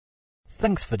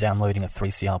Thanks for downloading a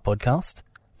 3CR podcast.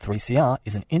 3CR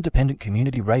is an independent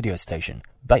community radio station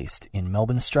based in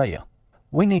Melbourne, Australia.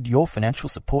 We need your financial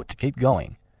support to keep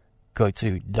going. Go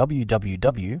to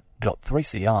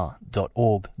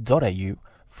www.3cr.org.au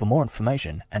for more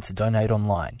information and to donate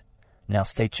online. Now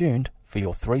stay tuned for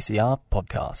your 3CR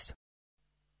podcast.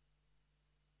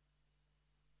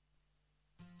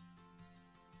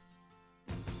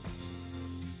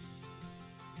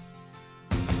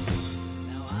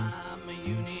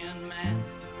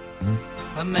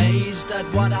 Amazed at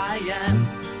what I am.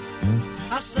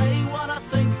 I say what I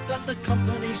think, that the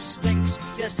company stinks.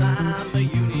 Yes, I'm a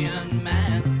union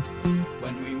man.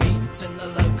 When we meet in the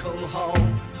local hall,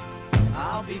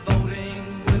 I'll be voting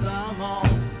with them all.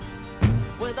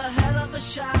 With a hell of a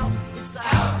shout, it's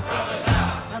out, brothers,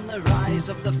 out. And the rise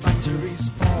of the factories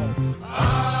fall.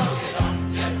 Oh, you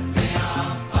don't get me,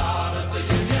 I'm part of the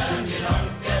union. You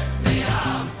don't get me,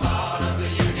 I'm part of the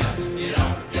union. You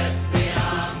don't get me,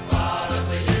 I'm part of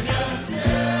the union.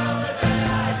 Till the day I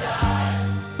die.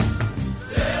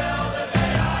 Till the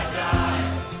day I die.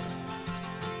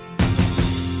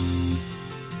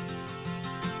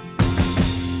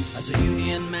 As a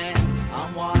union man,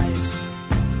 I'm wise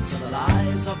to the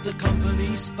lies of the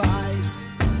company spies.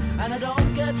 And I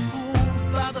don't get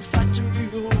fooled by the factory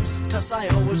rules, 'cause I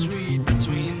always read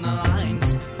between the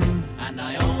lines. And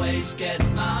I always get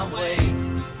my way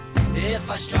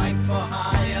if I strike for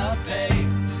higher pay.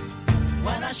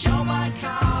 When I show my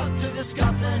card to the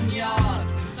Scotland Yard,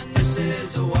 and this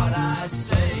is what I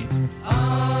say. Oh,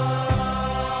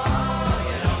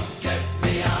 you don't get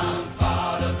me, I'm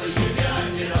part of the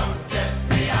union. You don't get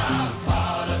me, I'm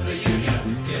part of the union.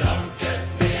 You don't get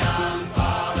me, I'm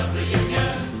part of the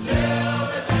union. Till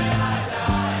the day I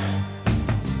die.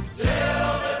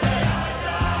 Till the day I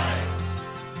die.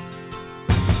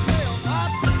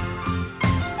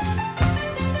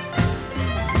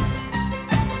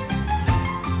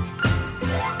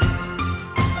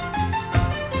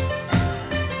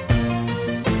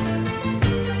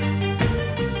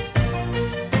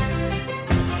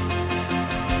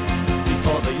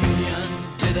 Before the union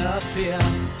did appear,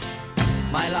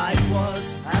 my life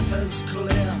was half as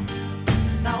clear.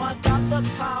 Now I've got the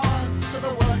power to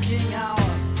the working hour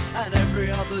and every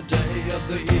other day of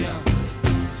the year.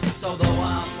 So though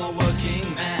I'm a working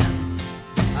man,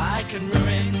 I can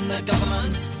ruin the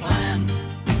government's plan.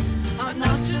 I'm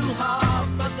not too hard,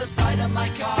 but the sight of my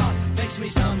car makes me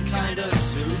some kind of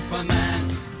Superman.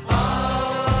 Oh,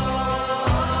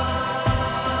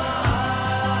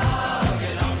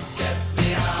 you don't get me,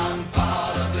 I'm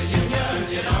part of the union.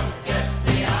 You don't get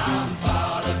me, I'm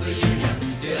part of the union.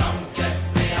 You don't get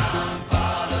me, I'm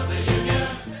part of the union.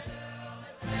 Till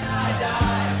the day I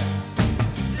die.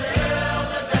 Till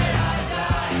the day I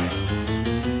die.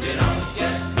 You don't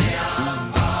get me, I'm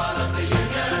part of the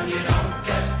union. You don't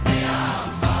get me, I'm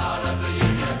part of the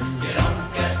union. You don't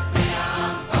get me,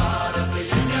 I'm part of the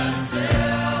union.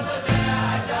 Till the day I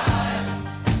die.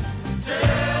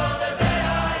 Till the day I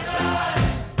die.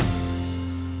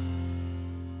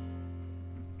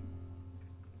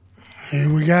 Here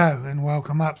we go, and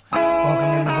welcome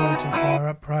everybody to Fire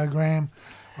Up program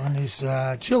on this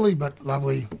chilly but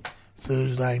lovely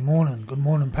Thursday morning. Good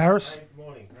morning, Paris. Good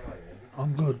morning. How are you, Andy?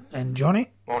 I'm good. And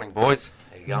Johnny? Morning, boys.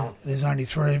 How you going? There's only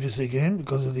three of us again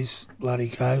because of this bloody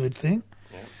COVID thing.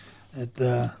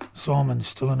 Simon's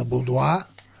still in a boudoir.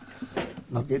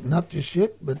 Not getting up just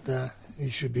yet, but he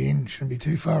should be in. Shouldn't be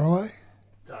too far away.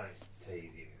 Don't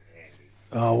tease him, Andy.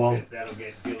 Oh, well, Because that'll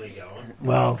get Billy going.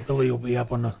 Billy will be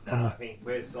up on the... No, I think,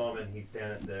 where's Simon? He's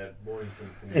down at the Mornington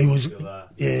He was- Peninsula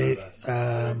yeah,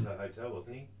 Hotel,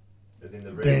 wasn't he? As in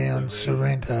the down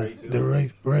Sorrento, the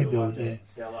rebuild, the one yeah. that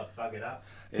Stella buggered up.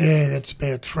 Yeah, that's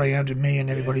about 300 million.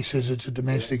 Everybody says it's a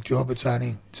domestic job. It's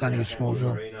only a small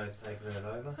job. Marino's taken it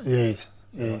over. Yes,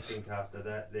 And I yes. think after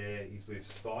that, there he's with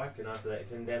Spike, and after that, he's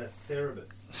heading down to Cerebus.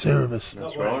 Cerebus. Not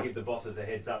That's wanting right. to give the bosses a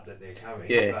heads up that they're coming.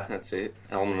 Yeah, but that's it.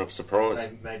 Element of surprise.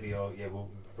 maybe we'll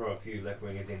throw a few left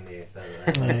wingers in there so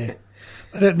Yeah.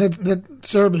 But that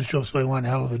Cerebus job's been one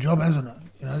hell of a job, hasn't it?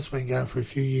 You know, it's been going for a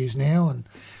few years now, and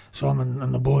Simon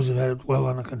and the boys have had it well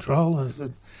under control.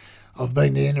 And I've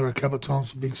been down there a couple of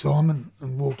times with Big Simon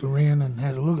and walked around and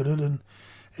had a look at it, and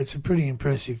it's a pretty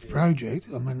impressive project.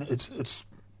 I mean, it's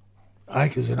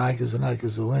acres and acres and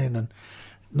acres of land, and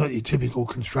not your typical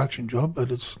construction job,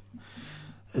 but it's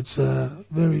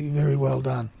very, very well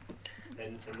done.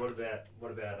 And what about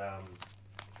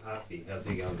Parksy? How's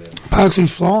he going down?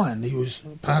 Parksy's flying.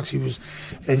 Parksy was,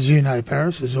 as you know,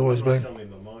 Paris has always been. Tell me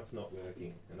my mic's not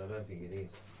working, and I don't think it is.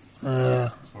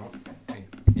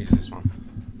 Use this one.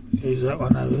 Use that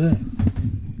one over there.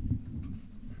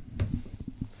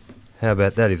 How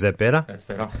about that? Is that better? That's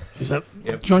better. Is that,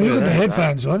 Yep. John, you Yeah, got the that's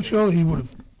headphones on. Surely you would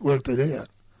have worked it out.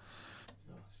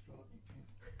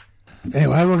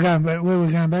 Anyway, we're going back. Where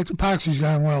we're going back to, Parksy's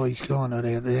going well. He's killing it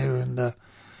out there, and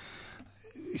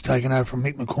he's taken over from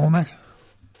Mick McCormack.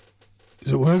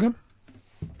 Is it working?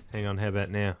 Hang on, how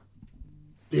about now?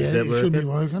 Yeah, Is that it should be working?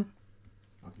 working.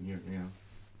 I can hear it now.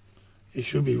 It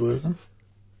should be working.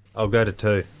 I'll go to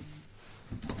 2.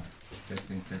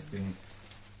 Testing.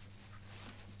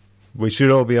 We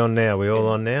should all be on now. We all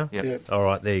on now? Yep. Yep. All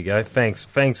right, there you go. Thanks,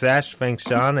 Ash. Thanks,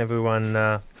 Sean.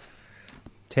 Everyone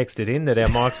texted in that our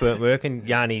mics weren't working.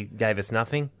 Yanni gave us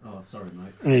nothing. Oh, sorry,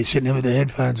 mate. Yeah, he's sitting there with the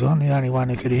headphones on, the only one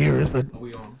who could hear us, but Are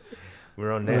we on?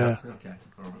 We're on now. Okay,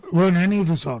 all right. weren't any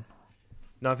of us on.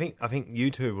 No, I think you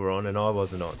two were on and I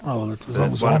wasn't on. Oh, well, as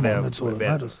long as One I'm of on, our, that's all that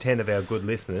about matters. 10 of our good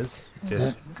listeners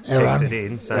just Yeah, our texted only-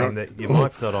 in saying that your all-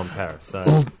 mic's not on, Paris.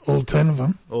 So All 10 of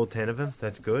them. all 10 of them,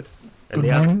 that's good. Good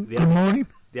the morning. Other, Good morning.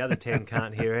 the other 10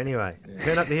 can't hear anyway.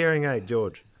 Turn up the hearing aid,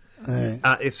 George.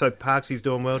 Yeah. So Parksy's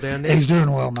doing well down there? He's doing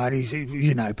well, mate.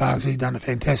 You know, Parks. He's done a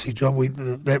fantastic job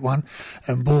with that one.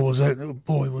 And Boy was at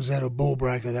a ball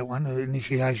breaker. That one, the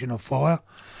initiation of fire.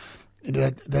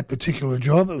 That particular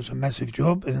job, it was a massive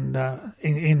job. And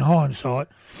in hindsight,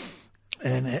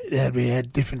 and had we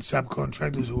had different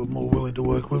subcontractors who were more willing to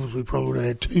work with us, we probably would have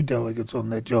had 2 delegates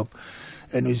on that job.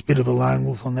 And he was a bit of a lone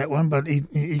wolf on that one, but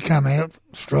he came out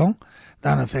strong,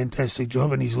 done a fantastic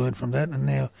job, and he's learned from that. And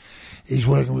now he's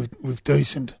working with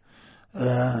decent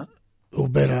or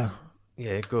better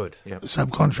Yeah, good.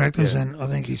 subcontractors, and I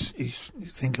think he's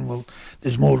thinking, well,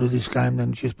 there's more to this game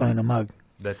than just being a mug.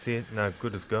 That's it. No,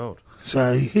 good as gold.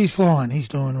 So he's flying. He's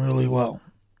doing really well.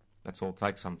 That's all it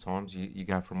takes sometimes. You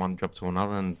go from one job to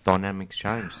another and dynamics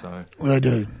change, so... They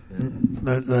do.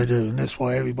 They do. And that's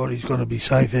why everybody's got to be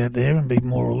safe out there and be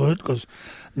more alert, because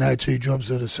no 2 jobs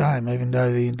are the same, even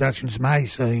though the inductions may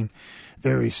seem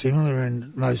very similar,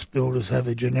 and most builders have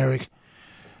a generic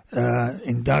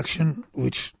induction,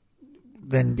 which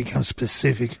then becomes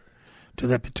specific to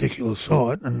that particular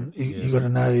site, and you got to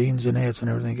know the ins and outs and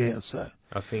everything else. So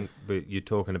I think but you're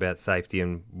talking about safety,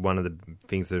 and one of the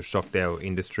things that shocked our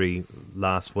industry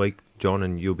last week, John,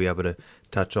 and you'll be able to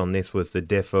touch on this, was the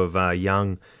death of a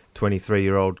young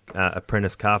 23-year-old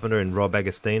apprentice carpenter in Rob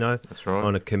Agostino. That's right.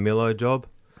 On a Camillo job.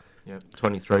 Yeah,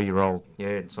 23-year-old. Yeah,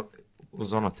 it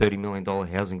was on a $30 million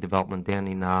housing development down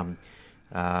in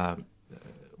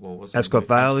Ascot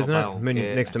Vale, isn't it?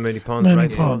 Vale. Next to Mooney Ponds. Mooney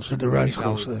Racing. Ponds at the race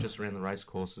course there. Just around the race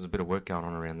course. There's a bit of work going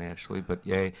on around there actually, but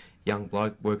yeah, young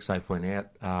bloke, WorkSafe went out,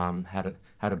 had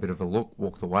a bit of a look,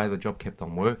 walked away. The job kept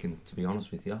on working, to be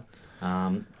honest with you.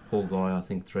 Poor guy, I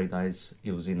think 3 days he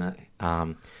was in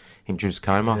a induced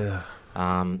coma,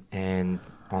 and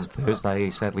on Thursday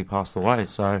he sadly passed away.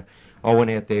 So I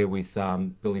went out there with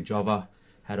Billy Jova,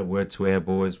 had a word to our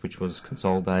boys, which was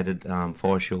Consolidated.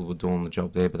 Fire Shield were doing the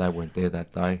job there, but they weren't there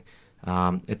that day.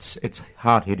 It's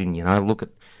hard hitting, you know. Look at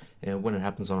when it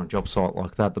happens on a job site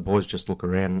like that, the boys just look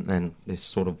around and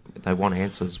they want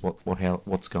answers,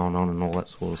 what's going on and all that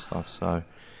sort of stuff. So,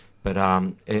 but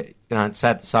it's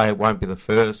sad to say it won't be the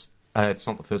first. It's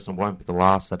not the first and won't be the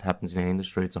last that happens in our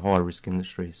industry. It's a high risk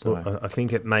industry. So Well, I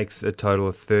think it makes a total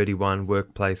of 31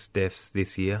 workplace deaths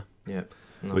this year. yeah.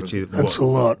 That's a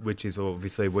lot. Which is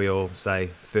obviously, we all say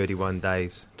 31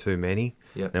 days too many.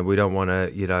 Yep. Now, we don't want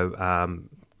to,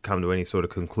 come to any sort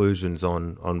of conclusions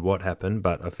on what happened,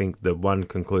 but I think the one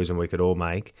conclusion we could all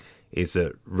make is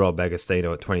that Rob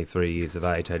Agostino, at 23 years of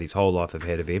age, had his whole life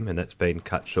ahead of him, and that's been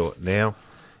cut short now.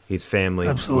 His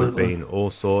family would be in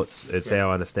all sorts. It's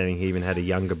our understanding he even had a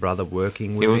younger brother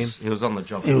working with him. He was on the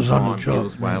job. He was on the He job,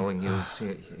 was wailing.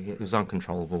 He was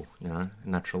uncontrollable, you know,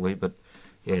 naturally. But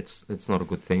yeah, it's not a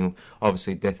good thing.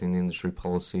 Obviously, death in the industry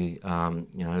policy. You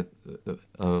know,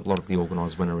 a lot of the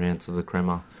organisers went around to the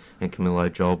Crema and Camillo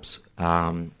jobs,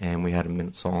 and we had a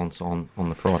minute silence on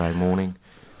the Friday morning,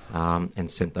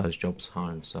 and sent those jobs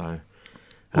home. So.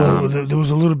 Well, there was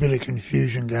a little bit of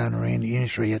confusion going around the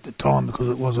industry at the time because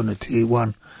it wasn't a Tier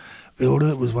 1 builder.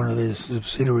 It was one of their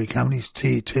subsidiary companies,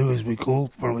 Tier 2 as we call,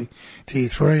 probably Tier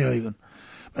 3 even.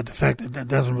 But the fact that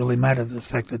doesn't really matter, the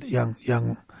fact that the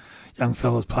young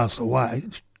fella's passed away,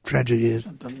 it's tragedy,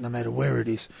 no matter where it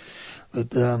is.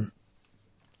 But,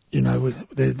 you know,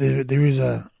 there is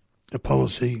a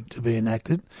policy to be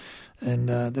enacted, and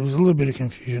there was a little bit of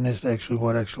confusion as to actually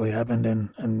what actually happened,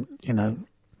 and you know,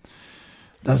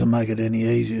 doesn't make it any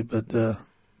easier, but...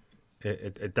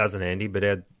 It doesn't, Andy,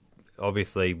 but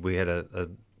obviously we had a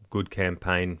good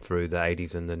campaign through the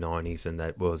 80s and the 90s, and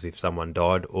that was if someone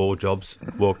died, all jobs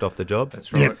walked off the job.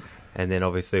 That's right. Yep. And then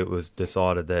obviously it was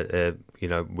decided that,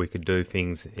 we could do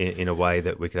things in a way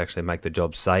that we could actually make the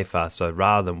job safer. So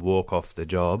rather than walk off the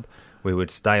job, we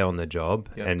would stay on the job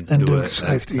and do a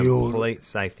complete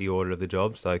safety audit of the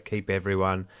job. So keep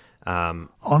everyone on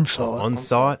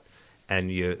site,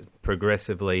 and you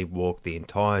progressively walk the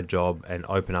entire job and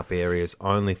open up areas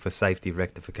only for safety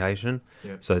rectification.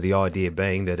 Yep. So the idea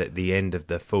being that at the end of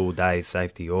the full day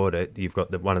safety audit, you've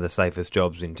got one of the safest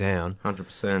jobs in town.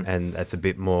 100%. And that's a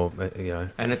bit more,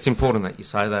 And it's important that you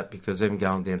say that, because even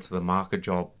going down to the market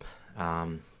job,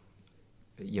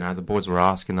 the boys were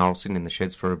asking, they were sitting in the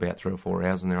sheds for about 3 or 4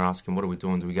 hours, and they're asking, what are we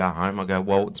doing? Do we go home? I go,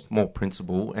 well, it's more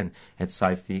principle and it's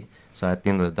safety. So at the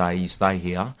end of the day, you stay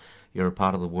here. You're a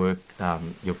part of the work,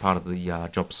 you're part of the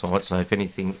job site, so if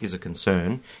anything is a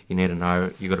concern, you need to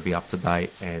know, you've got to be up to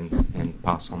date and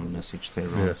pass on the message to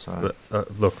everyone. Yeah. So.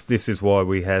 Look, this is why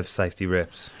we have safety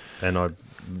reps, and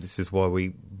this is why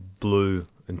we blew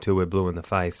until we're blue in the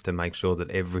face to make sure that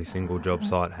every single job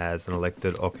site has an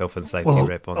elected OC Health and Safety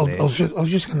rep on there. I was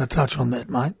just going to touch on that,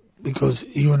 mate, because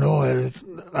you and I have,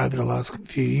 over the last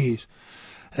few years,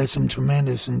 had some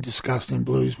tremendous and disgusting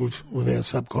blues with our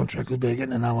subcontractors about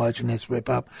getting an OH&S rep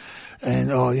up, and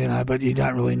but you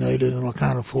don't really need it, and I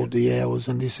can't afford the hours,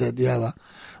 and this, that, the other,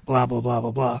 blah blah blah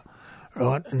blah blah,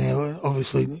 right? And now,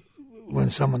 obviously, when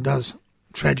someone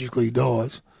tragically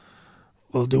dies,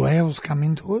 well, do hours come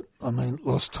into it? I mean,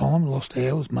 lost time, lost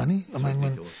hours, money. I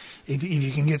mean, if you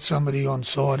can get somebody on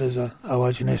site as a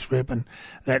OH&S rep, and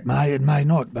it may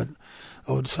not, but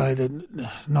I would say that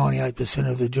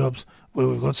 98% of the jobs where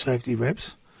we've got safety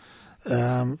reps,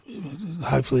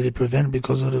 hopefully they're prevented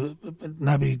because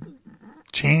nobody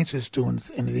chances doing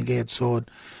anything outside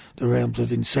the realms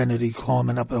of insanity,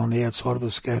 climbing up on the outside of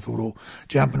a scaffold or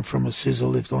jumping from a scissor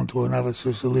lift onto another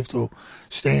scissor lift or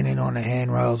standing on the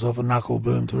handrails of a knuckle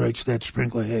boom to reach that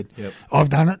sprinkler head. Yep. I've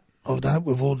done it.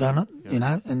 We've all done it,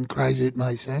 yep. And crazy it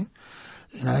may seem.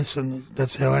 So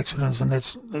that's how accidents, and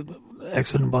that's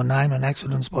accident by name and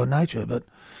accidents by nature. But,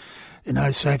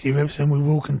 safety reps, and we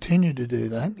will continue to do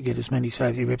that, to get as many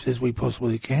safety reps as we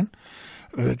possibly can,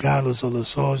 regardless of the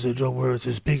size of the job, where it's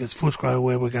as big as Footscray,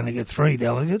 where we're going to get 3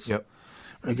 delegates, yep.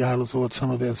 Regardless of what some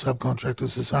of our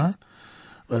subcontractors are saying.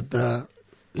 But,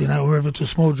 wherever it's a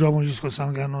small job, we've just got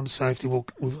someone going on to safety,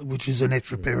 which is an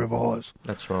extra pair of eyes.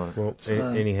 That's right. Well,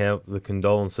 anyhow, the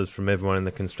condolences from everyone in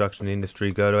the construction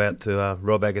industry go out to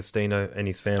Rob Agostino and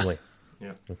his family.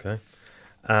 Yeah. Okay.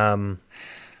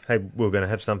 Hey, we're going to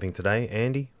have something today,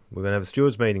 Andy. We're going to have a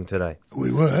stewards meeting today.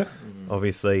 We were.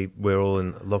 Obviously, we're all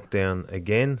in lockdown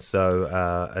again,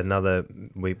 so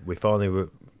we finally were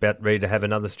about ready to have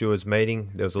another stewards meeting.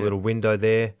 There was a little window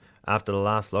there. After the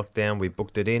last lockdown, we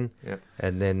booked it in,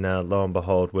 and then lo and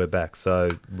behold, we're back. So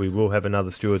we will have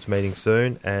another stewards meeting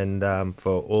soon, and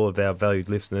for all of our valued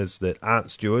listeners that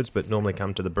aren't stewards but normally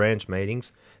come to the branch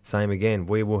meetings, same again,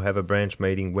 we will have a branch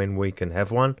meeting when we can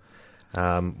have one.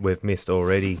 We've missed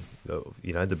already,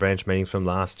 the branch meetings from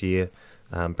last year,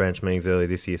 branch meetings early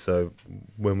this year. So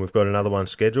when we've got another one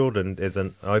scheduled and there's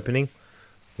an opening,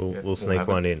 we'll sneak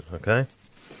one in. Okay.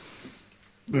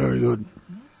 Very good.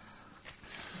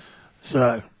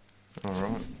 So. All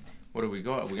right. What do we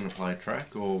got? Are we going to play a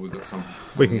track, or we got some?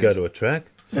 We can go to a track.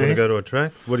 Want to go to a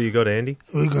track? What do you got, Andy?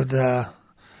 We got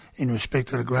in respect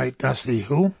to the great Dusty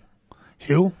Hill,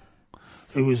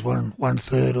 who was one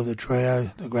third of the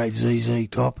trio, the great ZZ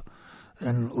Top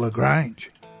and LaGrange.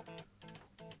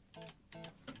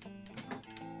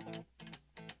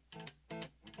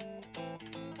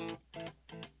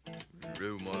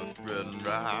 Rumors spreading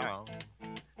round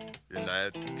in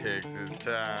that Texas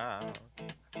town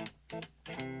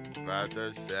about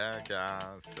the shack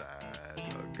outside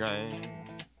the game.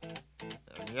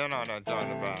 And you know what I'm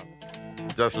talking about.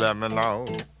 Just let me know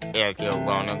if you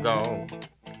wanna go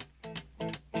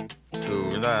to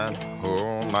that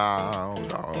home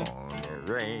out on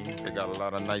the range. They got a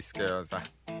lot of nice girls.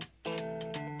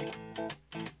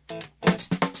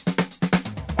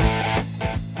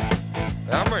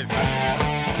 I'm racing.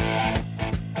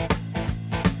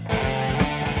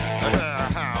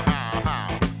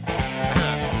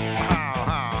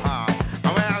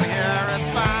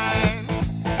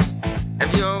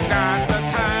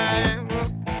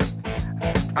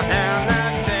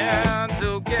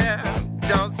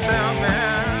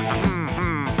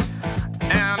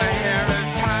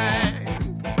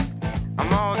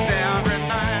 I'm all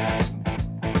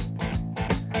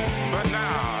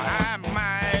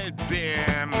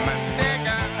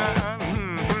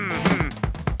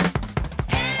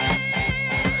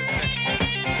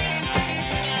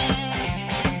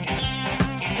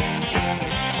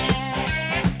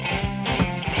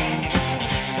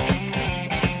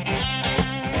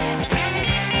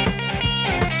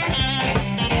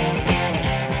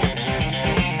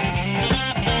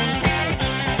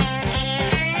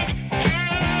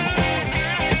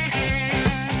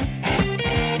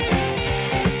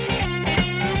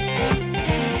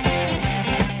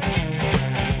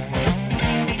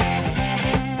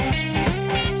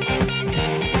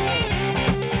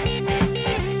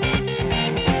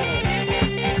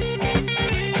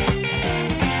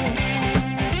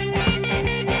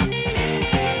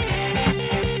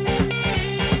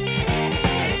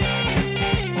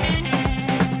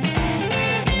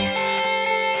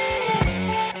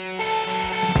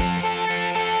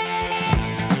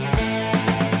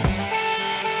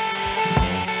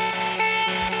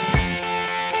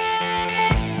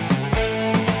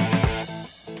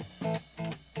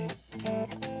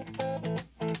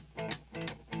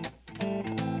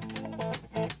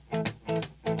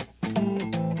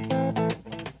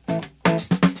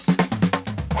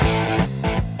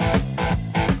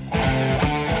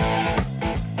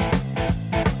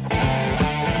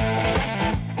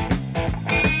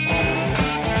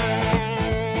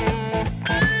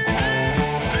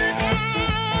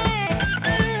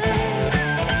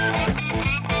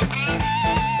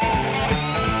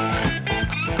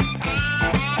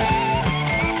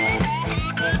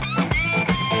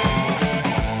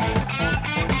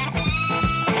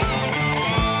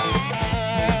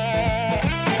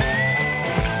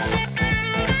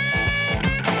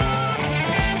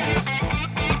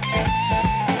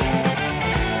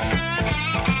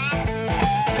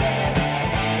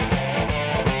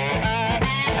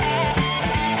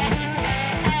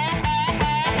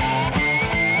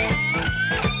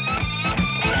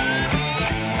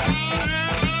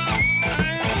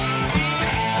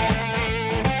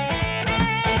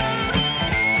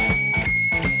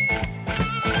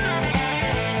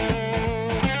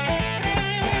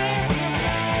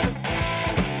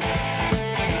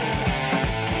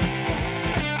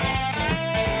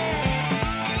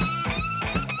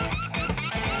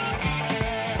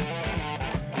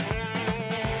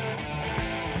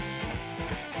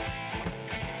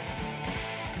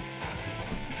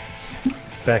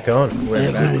Back on.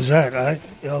 How good was that, eh?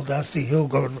 The old Dusty Hill,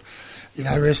 God,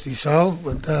 rest his soul.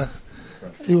 But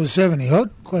he was 70 odd,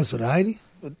 closer to 80,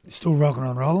 but still rocking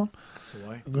and rolling. That's the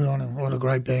way. Good on him. What a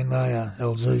great band they are,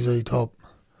 LZZ Top.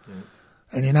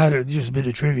 Yeah. And just a bit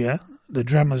of trivia, the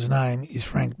drummer's name is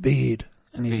Frank Beard,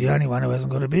 and he's the only one who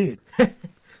hasn't got a beard.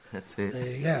 That's it. There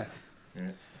you go.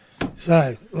 Yeah.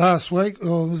 So, last week,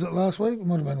 or was it last week? It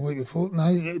might have been the week before.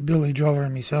 No, Billy Driver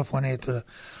and myself went out to the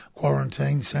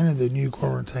quarantine centre, the new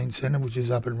quarantine centre, which is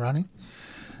up and running.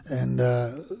 And,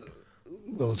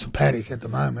 it's a paddock at the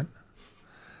moment.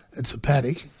 It's a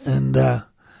paddock, and that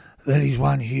is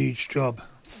one huge job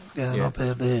going up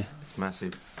out there. It's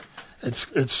massive. It's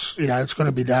it's got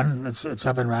to be done. It's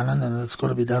up and running, and it's got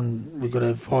to be done. We've got to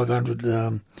have 500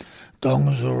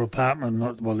 dongers or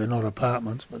apartment. They're not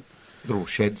apartments, but Little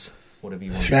sheds, whatever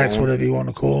you want shacks, to call them. whatever you want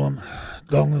to call them,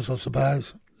 dongers, I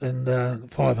suppose,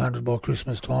 and 500 by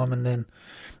Christmas time, and then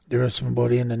the rest of them by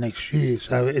the end of next year.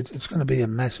 So it's going to be a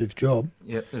massive job.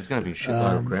 Yeah, there's going to be a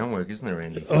shitload of groundwork, isn't there,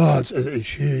 Andy? Oh, it's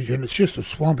huge, and it's just a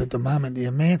swamp at the moment. The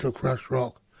amount of crushed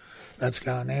rock that's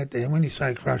going out there. And when you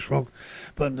say crushed rock,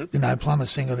 but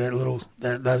plumbers think of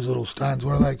those little stones.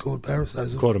 What are they called, Paris?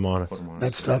 Quarter minus.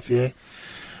 That stuff, yeah.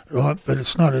 Right, but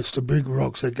it's not. It's the big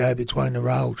rocks that go between the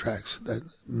rail tracks. That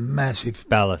massive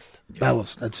Ballast.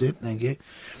 ballast. That's it. Thank you.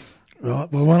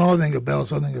 Right. Well, when I think of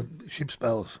ballast, I think of ship's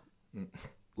ballast,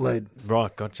 lead.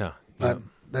 Right, gotcha. But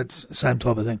that's the same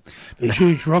type of thing. They're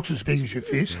huge rocks as big as your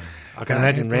fist. I can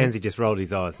imagine Ramsey just rolled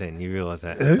his eyes then. You realise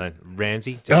that? Who? So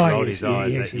Ramsey just rolled his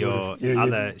eyes yes, at he your would've. Yeah,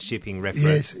 other shipping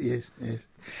reference. Yes.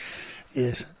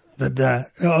 But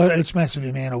it's massive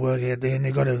amount of work out there, and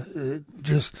they've got to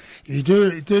if you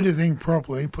do the thing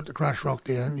properly, put the crushed rock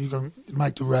down, you can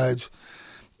make the roads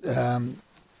able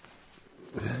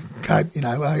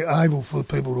for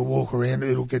people to walk around.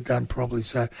 It'll get done properly.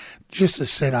 So just the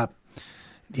setup,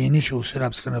 the initial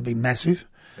setup's going to be massive,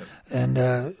 and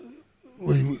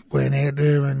we went out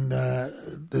there, and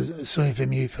the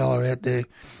CFMU fella out there,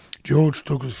 George,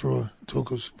 took us for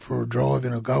a drive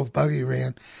in a golf buggy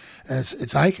around. And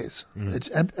it's acres.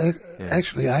 It's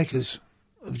actually acres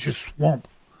of just swamp.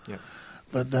 Yeah.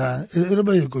 But it'll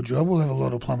be a good job. We'll have a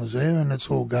lot of plumbers there, and it's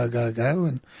all go.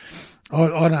 And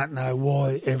I don't know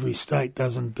why every state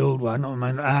doesn't build one. I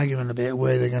mean, arguing about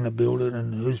where they're going to build it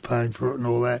and who's paying for it and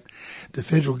all that. The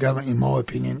federal government, in my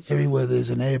opinion, everywhere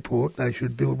there's an airport, they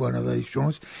should build one of these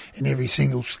joints in every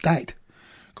single state.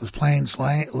 Because planes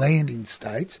land in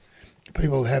states,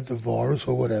 people have the virus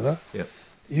or whatever,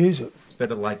 use it.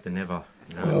 Better late than never.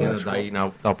 Well, at the end that's of the day,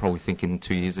 they're probably thinking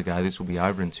 2 years ago this will be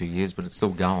over in 2 years, but it's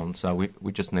still going. So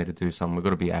we just need to do something. We've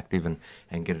got to be active and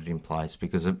get it in place,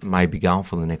 because it may be going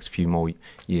for the next few more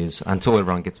years until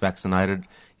everyone gets vaccinated.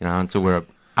 Until we're at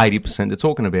 80%. They're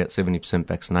talking about 70%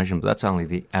 vaccination, but that's only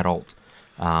the adult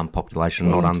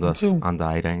population, not under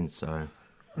 18. So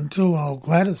until old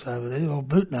Gladys over there, old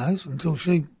Bootnose, until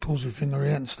she pulls her finger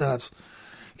out and starts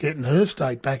getting her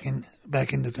state back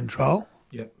into control.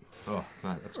 Yep. Oh,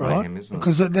 no, that's right? mayhem, isn't it?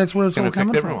 Because that's where it's all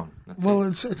coming everyone. from. Well,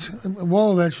 it's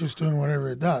while that's just doing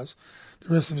whatever it does,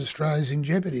 the rest of Australia's in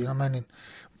jeopardy. I mean,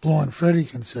 blind Freddie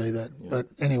can see that. Yeah. But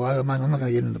anyway, I'm not going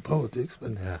to get into politics.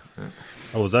 But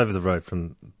I was over the road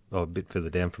a bit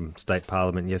further down from State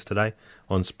Parliament yesterday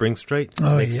on Spring Street,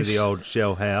 next to the old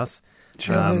Shell House.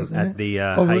 At the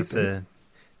Hacer.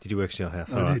 Did you work Shell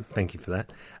House? I did. Thank you for that.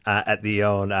 At the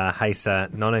old Hacer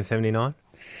 1979.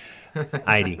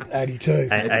 82.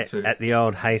 At the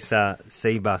old Hacer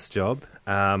C-bus job,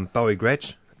 Bowie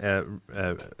Gretsch,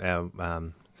 our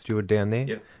steward down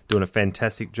there, doing a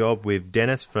fantastic job with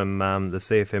Dennis from the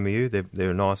CFMU.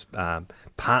 They're a nice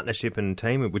partnership and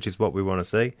team, which is what we want to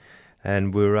see.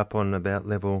 And we're up on about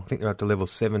level, I think they're up to level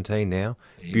 17 now.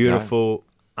 Beautiful,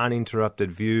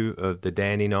 uninterrupted view of the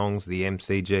Dandenongs, the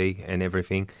MCG and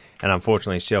everything. And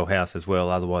unfortunately Shell House as well,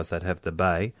 otherwise they'd have the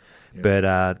bay. Yep.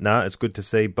 But no, it's good to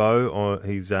see Bo.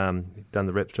 He's done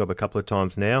the reps job a couple of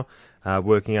times now,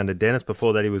 working under Dennis.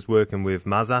 Before that he was working with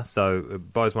Muzza. So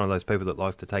Bo's one of those people that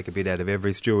likes to take a bit out of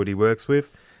every steward he works with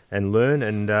and learn,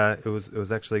 and it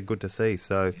was actually good to see.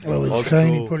 So he's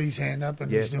keen. He put his hand up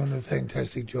and he's doing a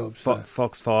fantastic job. So.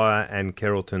 Foxfire and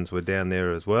Carrolltons were down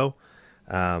there as well.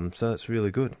 So it's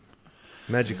really good.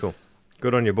 Magical.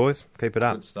 Good on you, boys. Keep it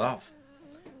up. Good stuff.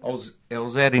 I was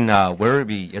out in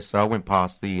Werribee yesterday. I went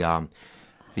past the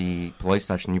police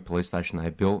station, new police station they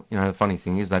built. The funny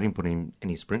thing is they didn't put in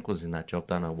any sprinklers in that job.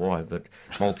 Don't know why, but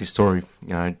multi-story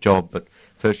job. But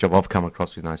first job I've come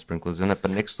across with no sprinklers in it. But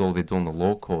next door they're doing the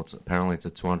law courts. Apparently it's a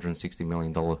 $260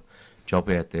 million job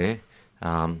out there.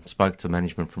 Spoke to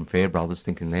management from Fair Brothers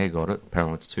thinking they got it.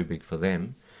 Apparently it's too big for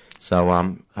them. So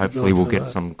hopefully we'll for get that.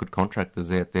 some good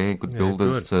contractors out there, good Yeah,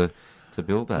 builders to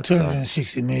build that. So,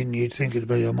 260 million, you'd think it'd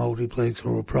be a multiplex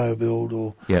or a pro build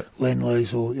or Yep.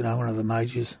 Lend-Lease or, one of the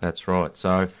majors. that's right.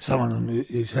 So Someone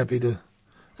who's happy to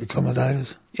accommodate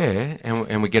us. yeah,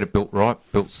 and we get it built right,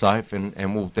 built safe,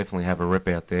 and we'll definitely have a rep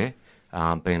out there,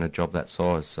 being a job that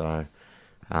size. So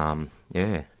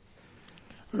yeah.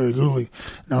 Very good.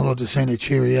 And I'd like to send a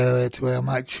cheerio out to our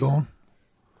mate Sean.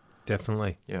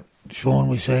 Definitely. Yep. Sean,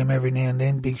 we see him every now and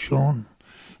then, Big Sean.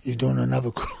 He's doing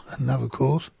another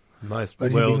course. Most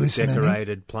But he'll be listening in.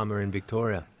 well-decorated plumber in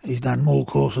Victoria. He's done more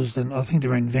courses than, I think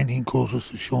they're inventing courses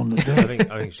for Sean to do.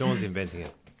 I think Sean's inventing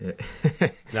it.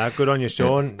 No, good on you,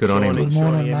 Sean. good on him. Good Sean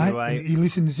morning, MUA, mate. He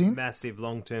listens in. massive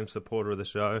long-term supporter of the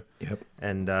show. Yep.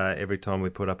 And every time we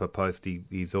put up a post,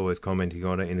 he's always commenting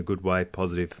on it in a good way,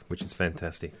 positive, which is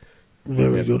fantastic.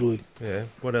 Very goodly. Yeah.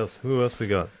 What else? Who else we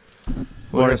got?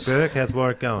 What Warwick else? Burke. How's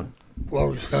Warwick going?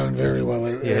 Well, it's going very well.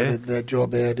 Yeah. That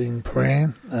job out in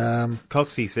Pran.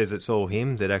 Coxie says it's all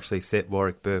him that actually set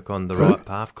Warwick Burke on the Who? right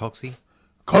path. Coxie.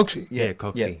 Coxie. Yeah,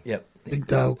 Coxie. Yep. Big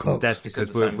Dale Cox. That's He said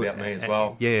because the same about me as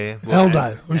well. Yeah.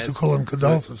 Aldo. We used to call him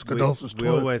Godolphus. Godolphus We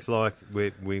toilet. always like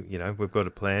we've got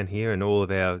a plan here, and all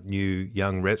of our new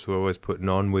young reps we're always putting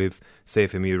on with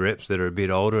CFMU reps that are a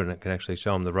bit older and it can actually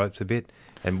show them the ropes a bit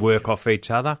and work off each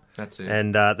other. That's it.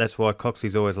 And that's why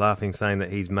Coxie's always laughing, saying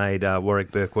that he's made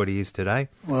Warwick Burke what he is today.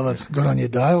 Well, that's good on you,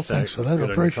 Dale. Thanks for that. I Good on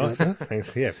you, appreciate Cox. that.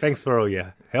 Thanks. Yeah, thanks for all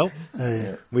your help.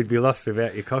 Yeah. We'd be lost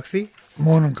without you, Coxie.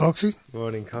 Morning, Coxie.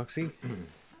 Morning, Coxie.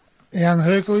 Young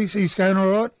Hercules, he's going all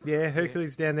right? Yeah,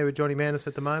 Hercules down there with Johnny Manis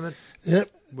at the moment. Yep.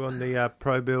 We're on the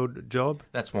pro build job.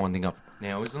 That's winding up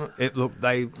now, isn't it?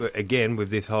 They again with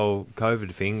this whole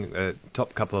COVID thing,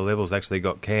 top couple of levels actually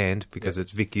got canned because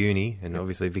it's Vic Uni, and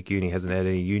obviously Vic Uni hasn't had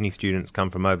any uni students come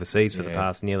from overseas for the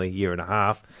past nearly year and a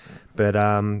half. But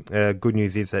good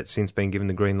news is that's since been given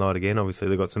the green light again. Obviously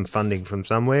they've got some funding from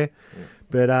somewhere,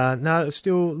 but no, it's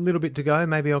still a little bit to go.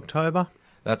 Maybe October.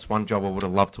 That's one job I would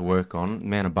have loved to work on. The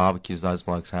amount of barbecues those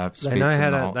blokes have. They know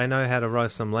how to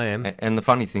roast some lamb. And the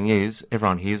funny thing is,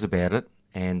 everyone hears about it,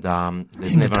 and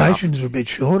there's Invitations are a bit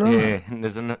short, aren't they? Yeah, and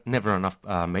there's never enough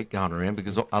meat going around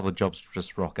because other jobs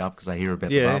just rock up because they hear about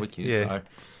the barbecue. Yeah. So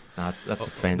that's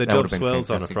a The job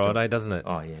swells on a Friday, doesn't it?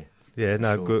 Oh yeah. Yeah,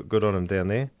 no, Sure. good on them down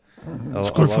there.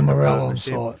 It's good for the morale on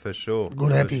partnership, site. for sure. Good,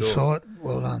 for happy sure. site.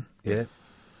 Well done. Yeah.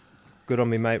 Good on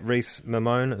me mate Reese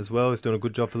Mamone as well. He's doing a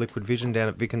good job for Liquid Vision down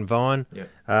at Vic and Vine.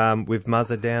 Yep. With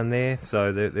Muzza down there,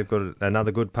 so they've got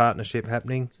another good partnership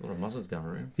happening. There's a lot of muzzers going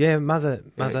around. Yeah, Muzza.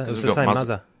 Yeah, It's 'cause the we've same got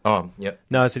Muzza. Oh, yep.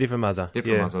 No, it's a different Muzza.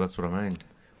 Different yeah. Muzzer, that's what I mean.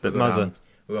 But We've got, Muzza.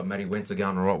 We've got Matty Winter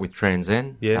going all right with Trans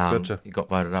N. Yeah, gotcha. He got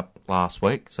voted up last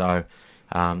week, so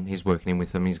he's working in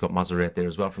with them. He's got Muzzer out there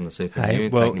as well from the CFMU, Hey,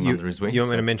 well, taking him under his wing. you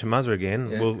want me so- to mention Muzza again?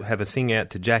 Yeah. We'll have a sing out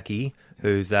to Jackie,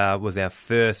 who's was our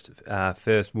first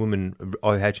woman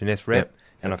OH&S rep, Yep.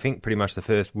 and I think pretty much the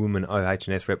first woman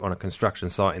OH&S rep on a construction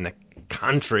site in the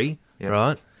country, Yep.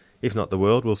 right? If not the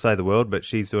world, we'll say the world, but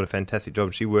she's doing a fantastic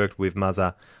job. She worked with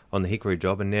Muzza on the Hickory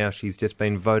job, and now she's just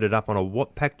been voted up on a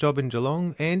Wattpack job in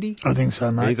Geelong, Andy? I think so,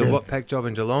 mate. He's a yeah. Wattpack job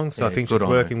in Geelong, so I Yeah, think good she's on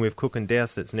working her. with Cook and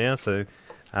Dowsets now, so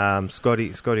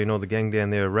Scotty and all the gang down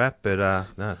there are wrap, but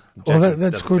no, Well, Jackie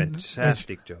that's does a good.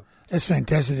 fantastic job. That's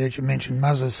fantastic that you mentioned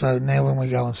Muzzer. So now when we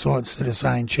go on site, instead of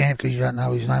saying Champ because you don't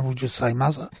know his name, we'll just say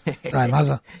Muzzer. G'day,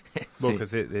 Muzzer. Well,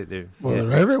 because they're Well,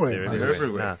 they're everywhere. they're Muzzer. everywhere.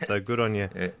 everywhere. Nah, so good on you.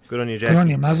 Yeah. Good on you, Jackie. Good on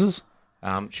you, Muzzers.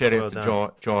 Shout Well out to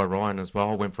done. Jai Ryan as well.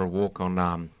 I went for a walk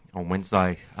on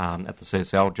Wednesday at the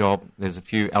CSL job. There's a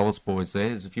few Alice boys there.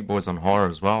 There's a few boys on hire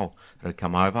as well that had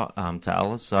come over to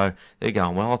Alice. So they're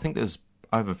going well. I think there's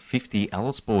over 50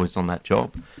 Alice boys on that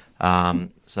job.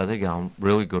 So they're going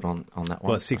really good on that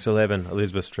one. What, 611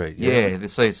 Elizabeth Street? Yeah, the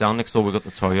CSL. Next door we've got the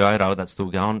Toyota. That's still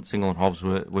going. Single and Hobbs,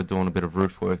 we're doing a bit of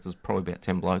roof work. There's probably about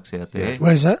 10 blokes out there.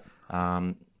 Where's that?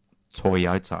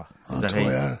 Toyota. Oh, Is that how you-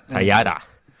 Toyota. Toyota.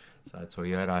 So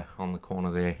Toyota on the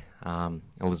corner there,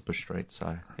 Elizabeth Street.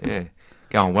 So yeah,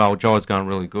 going well. Jai's going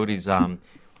really good. He's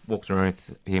walked around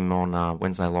with him on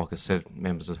Wednesday. Like I said,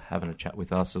 members are having a chat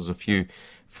with us. There's a few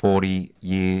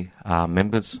 40-year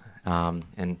members,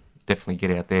 and definitely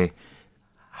get out there.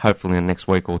 Hopefully in the next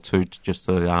week or two, just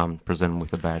to present them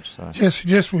with a badge. So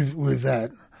Just with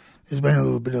that, there's been a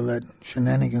little bit of that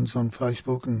shenanigans on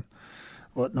Facebook and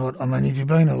whatnot. I mean, if you've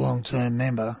been a long-term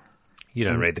member, You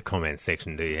don't read the comments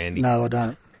section, do you, Andy? no, I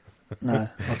don't. No,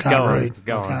 I can't Go on, read.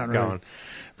 go I on, can't go read. on.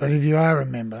 But if you are a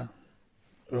member,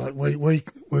 right, we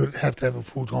would have to have a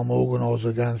full-time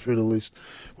organiser going through the list,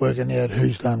 working out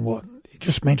who's done what. You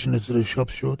just mentioned it to the shop,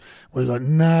 Short. We've got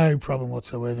no problem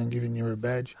whatsoever in giving you a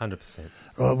badge. 100%.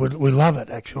 Right, we love it,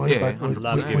 actually. Yeah, but I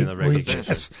love giving the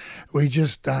recognition. we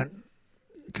just don't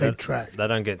keep track. They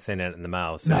don't get sent out in the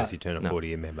mail as soon as you turn a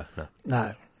 40-year member.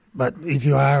 No. But if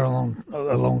you are a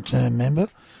long-term member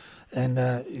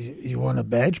and you want a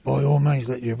badge, by all means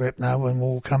let your rep know and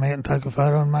we'll come out and take a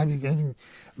photo and maybe even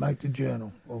make the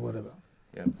journal or whatever.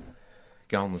 Yep.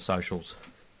 Go on the socials.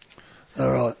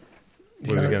 All right.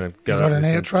 We're going to go got an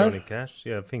listen to outro? Johnny Cash.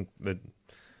 Yeah, I think that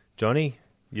Johnny,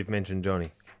 you've mentioned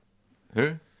Johnny.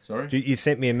 Who? Sorry? You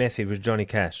sent me a message with Johnny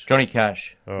Cash. Johnny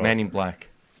Cash, Oh. Man in Black.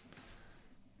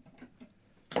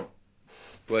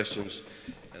 Questions.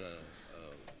 And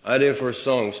idea for a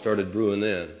song started brewing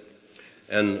then.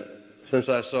 And since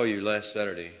I saw you last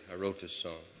Saturday, I wrote this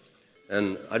song.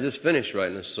 And I just finished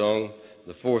writing this song,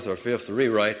 the fourth or fifth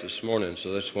rewrite this morning,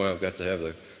 so that's why I've got to have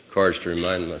the cards to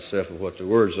remind myself of what the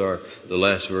words are, the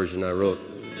last version I wrote.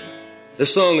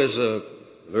 This song is a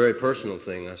very personal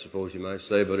thing, I suppose you might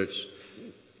say, but it's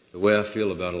the way I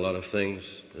feel about a lot of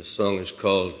things. This song is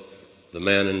called The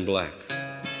Man in Black.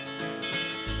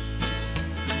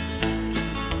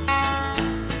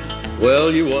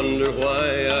 Well, you wonder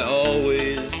why I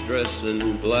always dress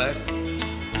in black,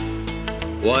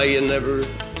 why you never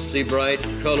see bright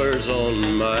colors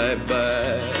on my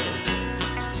back,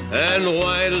 and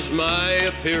why does my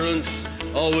appearance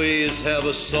always have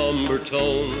a somber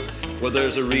tone, where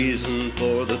there's a reason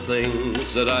for the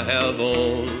things that I have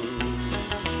on.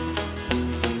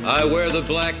 I wear the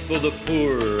black for the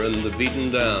poor and the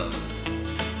beaten down,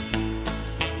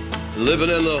 living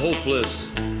in the hopeless,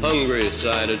 hungry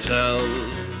side of town.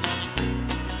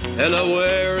 And I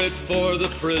wear it for the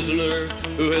prisoner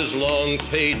who has long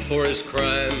paid for his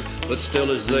crime, but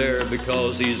still is there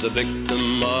because he's a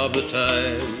victim of the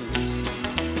times.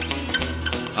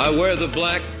 I wear the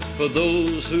black for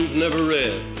those who've never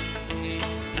read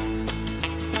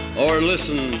or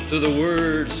listened to the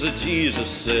words that Jesus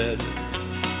said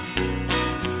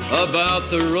about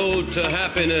the road to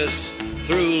happiness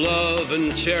through love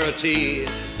and charity.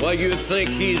 Why, you'd think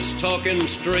he's talking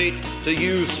straight to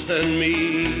you and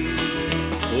me.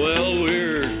 Well,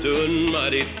 we're doing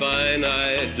mighty fine,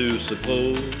 I do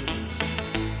suppose,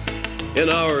 in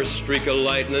our streak of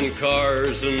lightning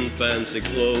cars and fancy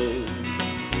clothes.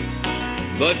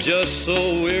 But just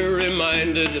so we're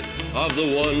reminded of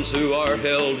the ones who are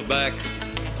held back,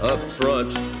 up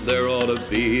front there ought to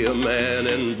be a man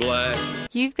in black.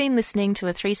 You've been listening to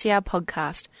a 3CR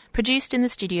podcast produced in the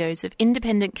studios of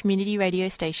independent community radio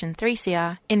station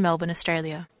 3CR in Melbourne,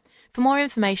 Australia. For more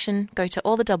information, go to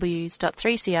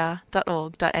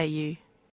allthews.3cr.org.au.